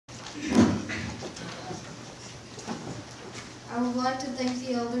I would like to thank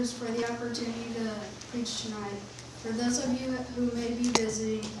the elders for the opportunity to preach tonight. For those of you who may be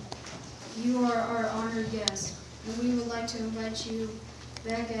visiting, you are our honored guests, and we would like to invite you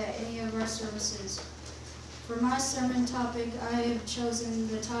back at any of our services. For my sermon topic, I have chosen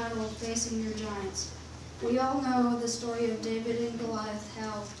the title, Facing Your Giants. We all know the story of David and Goliath,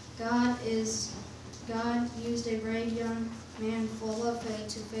 how God used a brave young man full of faith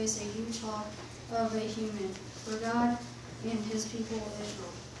to face a huge hawk of a human for God and his people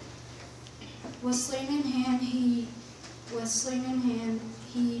Israel. With sling in hand,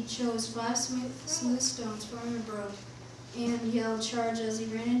 he chose 5 smooth stones from a brook and yelled charge as he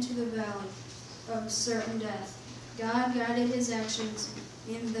ran into the valley of certain death. God guided his actions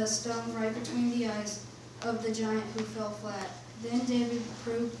in the stone right between the eyes of the giant who fell flat. Then David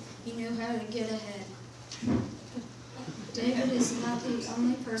proved he knew how to get ahead. David is not the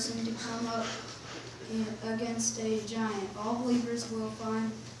only person to come up against a giant. All believers will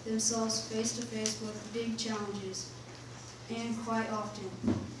find themselves face to face with big challenges, and quite often.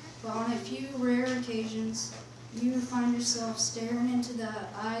 But on a few rare occasions, you find yourself staring into the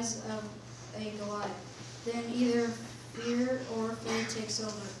eyes of a Goliath. Then either fear or faith takes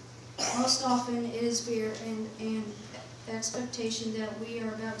over. Most often it is fear and expectation that we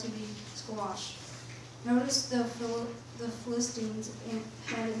are about to be squashed. Notice the Philistines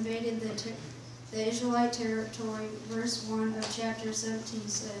had invaded the Israelite territory. Verse 1 of chapter 17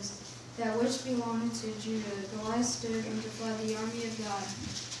 says, "That which belonged to Judah, Goliath stood and defied the army of God.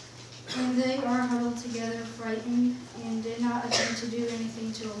 And they are huddled together, frightened, and did not attempt to do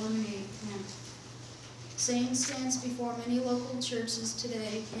anything to eliminate him." Satan stands before many local churches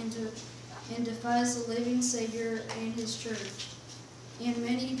today and defies the living Savior and his church. And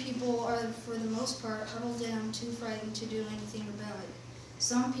many people are, for the most part, huddled down, too frightened to do anything about it.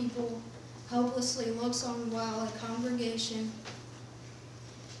 Some people helplessly look on while a congregation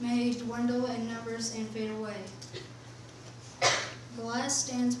may dwindle in numbers and fade away. Goliath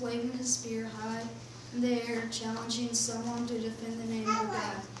stands waving his spear high in the air, challenging someone to defend the name of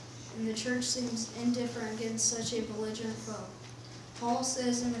God. And the church seems indifferent against such a belligerent foe. Paul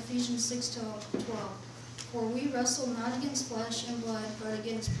says in Ephesians 6:12, "For we wrestle not against flesh and blood, but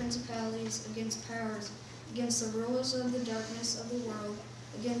against principalities, against powers, against the rulers of the darkness of the world,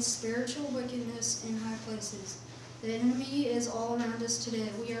 against spiritual wickedness in high places." The enemy is all around us today.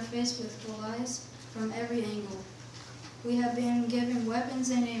 We are faced with Goliaths from every angle. We have been given weapons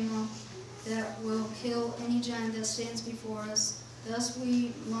and ammo that will kill any giant that stands before us. Thus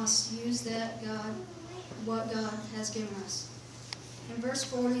we must use what God has given us. In verse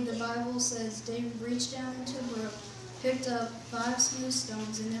 40, the Bible says, David reached down into the brook, picked up 5 smooth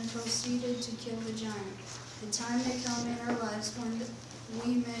stones, and then proceeded to kill the giant. The time may come in our lives when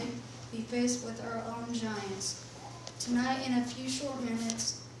we may be faced with our own giants. Tonight, in a few short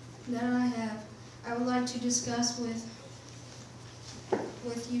minutes that I would like to discuss with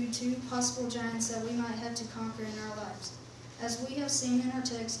you 2 possible giants that we might have to conquer in our lives. As we have seen in our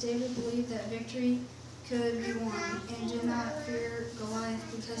text, David believed that victory could be won and did not fear Goliath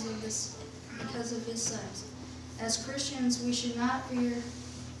because of his size. As Christians, we should not fear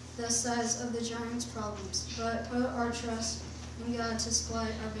the size of the giant's problems, but put our trust in God to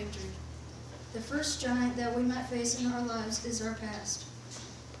supply our victory. The first giant that we might face in our lives is our past.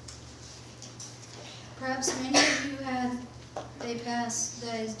 Perhaps many of you had a past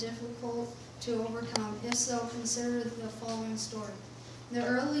that is difficult to overcome. If so, consider the following story. In the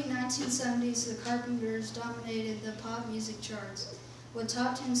early 1970s, the Carpenters dominated the pop music charts with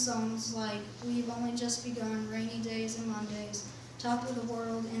top 10 songs like We've Only Just Begun, Rainy Days and Mondays, Top of the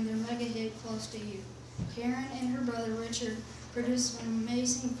World, and their mega hit Close to You. Karen and her brother Richard produced an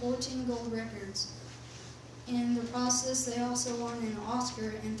amazing 14 gold records. In the process, they also won an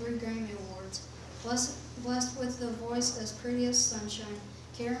Oscar and 3 Grammy Awards. Blessed with the voice as pretty as sunshine,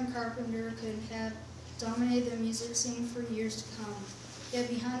 Karen Carpenter could have dominated the music scene for years to come. Yet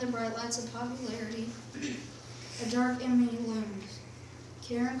behind the bright lights of popularity, a dark enemy loomed.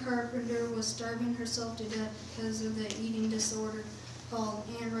 Karen Carpenter was starving herself to death because of the eating disorder called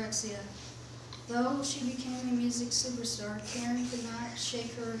anorexia. Though she became a music superstar, Karen could not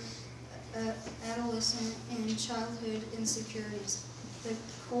shake her adolescent and childhood insecurities. The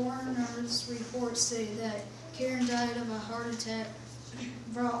coroner's report stated that Karen died of a heart attack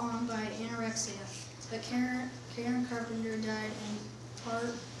brought on by anorexia, but Karen Carpenter died in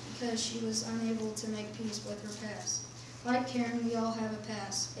part because she was unable to make peace with her past. Like Karen, we all have a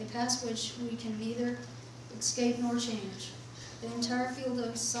past which we can neither escape nor change. The entire field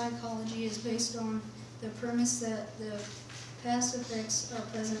of psychology is based on the premise that the past affects our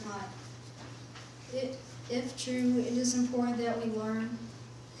present life. If true, it is important that we learn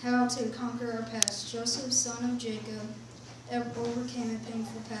how to conquer our past. Joseph, son of Jacob, overcame a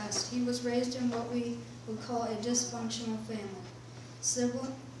painful past. He was raised in what we would call a dysfunctional family.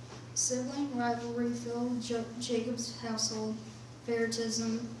 Sibling rivalry filled Jacob's household.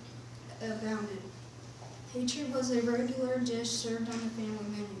 Favoritism abounded. Hatred was a regular dish served on the family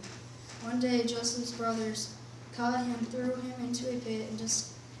menu. One day, Joseph's brothers caught him, threw him into a pit, and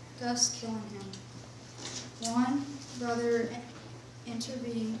discussed killing him. One brother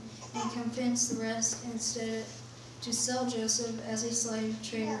intervened and convinced the rest instead to sell Joseph as a slave.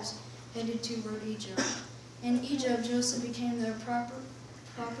 Traders headed toward Egypt. In Egypt, Joseph became the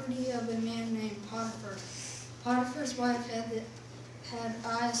property of a man named Potiphar. Potiphar's wife had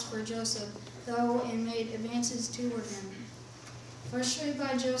eyes for Joseph, though, and made advances toward him. Frustrated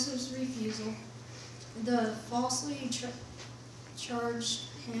by Joseph's refusal, the falsely charged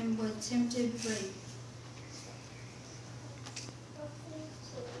him with attempted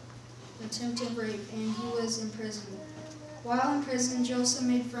rape, and he was imprisoned. While in prison, Joseph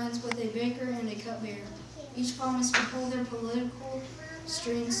made friends with a baker and a cupbearer. Each promised to pull their political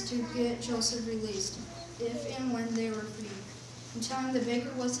strings to get Joseph released, if and when they were freed. In time, the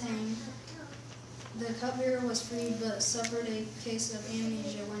baker was hanged. The cupbearer was freed, but suffered a case of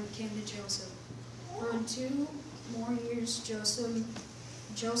amnesia when it came to Joseph. For 2 more years,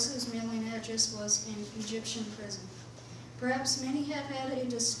 Joseph's mailing address was in Egyptian prison. Perhaps many have had a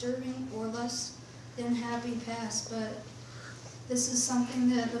disturbing or less than happy past, but this is something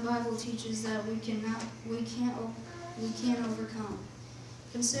that the Bible teaches that we can't overcome.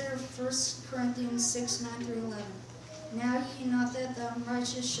 Consider 1 Corinthians 6:9-11. Now ye not that the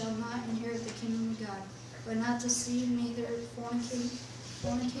unrighteous shall not inherit the kingdom of God, but not deceive, neither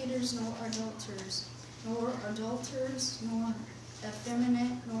fornicators, nor adulterers, nor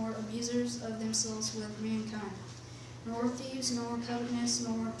effeminate, nor abusers of themselves with mankind, nor thieves, nor covetous,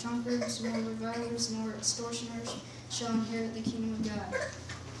 nor drunkards, nor revilers, nor extortioners shall inherit the kingdom of God.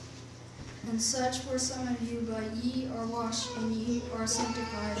 And such were some of you, but ye are washed, and ye are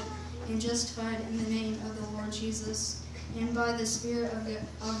sanctified, and justified in the name of the Lord Jesus, and by the Spirit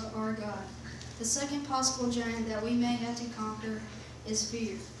of our God. The second possible giant that we may have to conquer is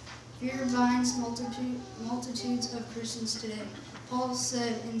fear. Fear binds multitudes of Christians today. Paul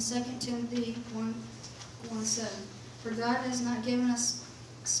said in 2 Timothy 1:7, "For God has not given us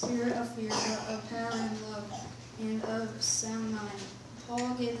a spirit of fear, but of power and love, and of sound mind."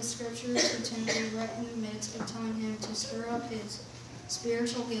 Paul gave the scriptures to Timothy right in the midst of telling him to stir up his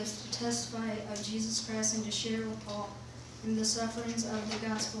spiritual gifts to testify of Jesus Christ and to share with Paul in the sufferings of the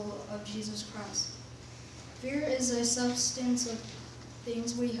gospel of Jesus Christ. Fear is a substance of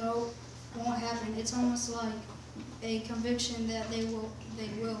things we hope won't happen. It's almost like a conviction that they will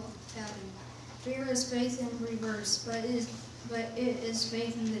happen. Fear is faith in reverse, but it is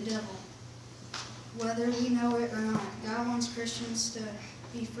faith in the devil, whether we know it or not. God wants Christians to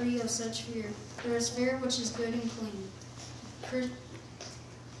be free of such fear. There is fear which is good and clean,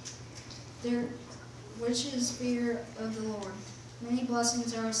 which is fear of the Lord. Many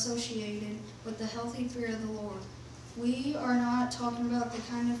blessings are associated with the healthy fear of the Lord. We are not talking about the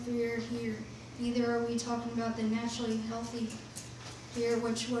kind of fear here. Neither are we talking about the naturally healthy fear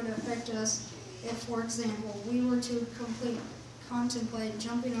which would affect us if, for example, we were to contemplate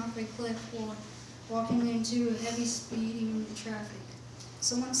jumping off a cliff or walking into heavy speeding traffic.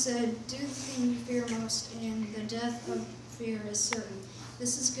 Someone said, "Do the thing you fear most, and the death of fear is certain."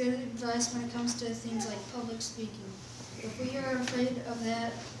 This is good advice when it comes to things like public speaking. If we are afraid of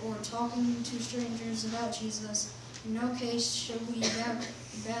that or talking to strangers about Jesus, in no case should we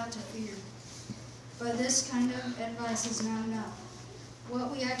bow to fear. But this kind of advice is not enough.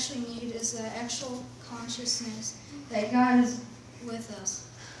 What we actually need is the actual consciousness that God is with us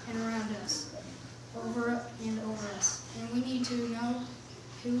and around us, over and over us. And we need to know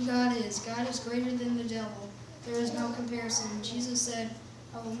who God is. God is greater than the devil. There is no comparison. Jesus said,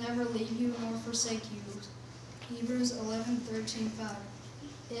 "I will never leave you nor forsake you." Hebrews 11:13-5.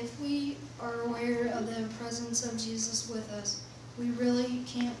 If we are aware of the presence of Jesus with us, we really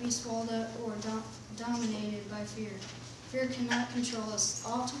can't be swallowed up or dominated by fear. Fear cannot control us.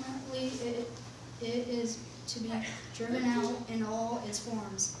 Ultimately, it is to be driven out in all its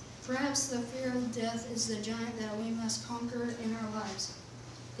forms. Perhaps the fear of death is the giant that we must conquer in our lives.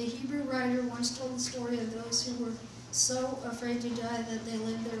 The Hebrew writer once told the story of those who were so afraid to die that they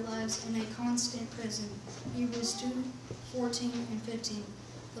lived their lives in a constant prison. Hebrews 2:14-15.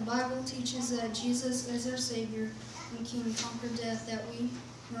 The Bible teaches that Jesus is our Savior and can conquer death, that we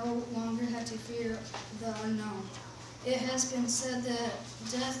no longer have to fear the unknown. It has been said that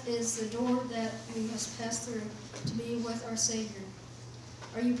death is the door that we must pass through to be with our Savior.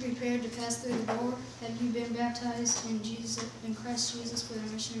 Are you prepared to pass through the door? Have you been baptized in Christ Jesus for the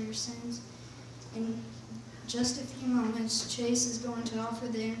remission of your sins? In just a few moments, Chase is going to offer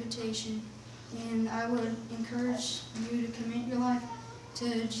the invitation, and I would encourage you to commit your life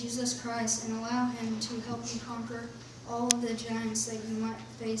to Jesus Christ and allow Him to help you conquer all of the giants that you might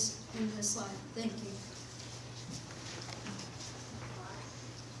face in this life. Thank you.